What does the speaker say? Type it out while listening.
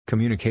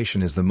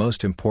Communication is the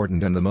most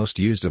important and the most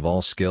used of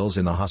all skills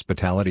in the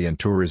hospitality and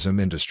tourism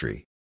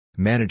industry.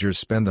 Managers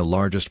spend the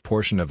largest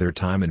portion of their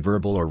time in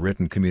verbal or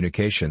written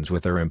communications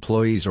with their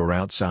employees or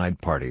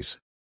outside parties.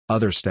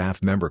 Other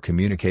staff member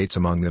communicates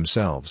among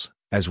themselves,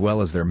 as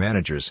well as their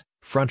managers,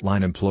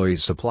 frontline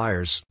employees,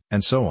 suppliers,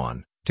 and so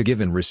on, to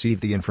give and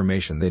receive the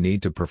information they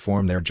need to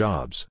perform their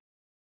jobs.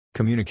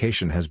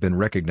 Communication has been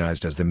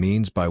recognized as the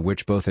means by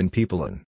which both in people and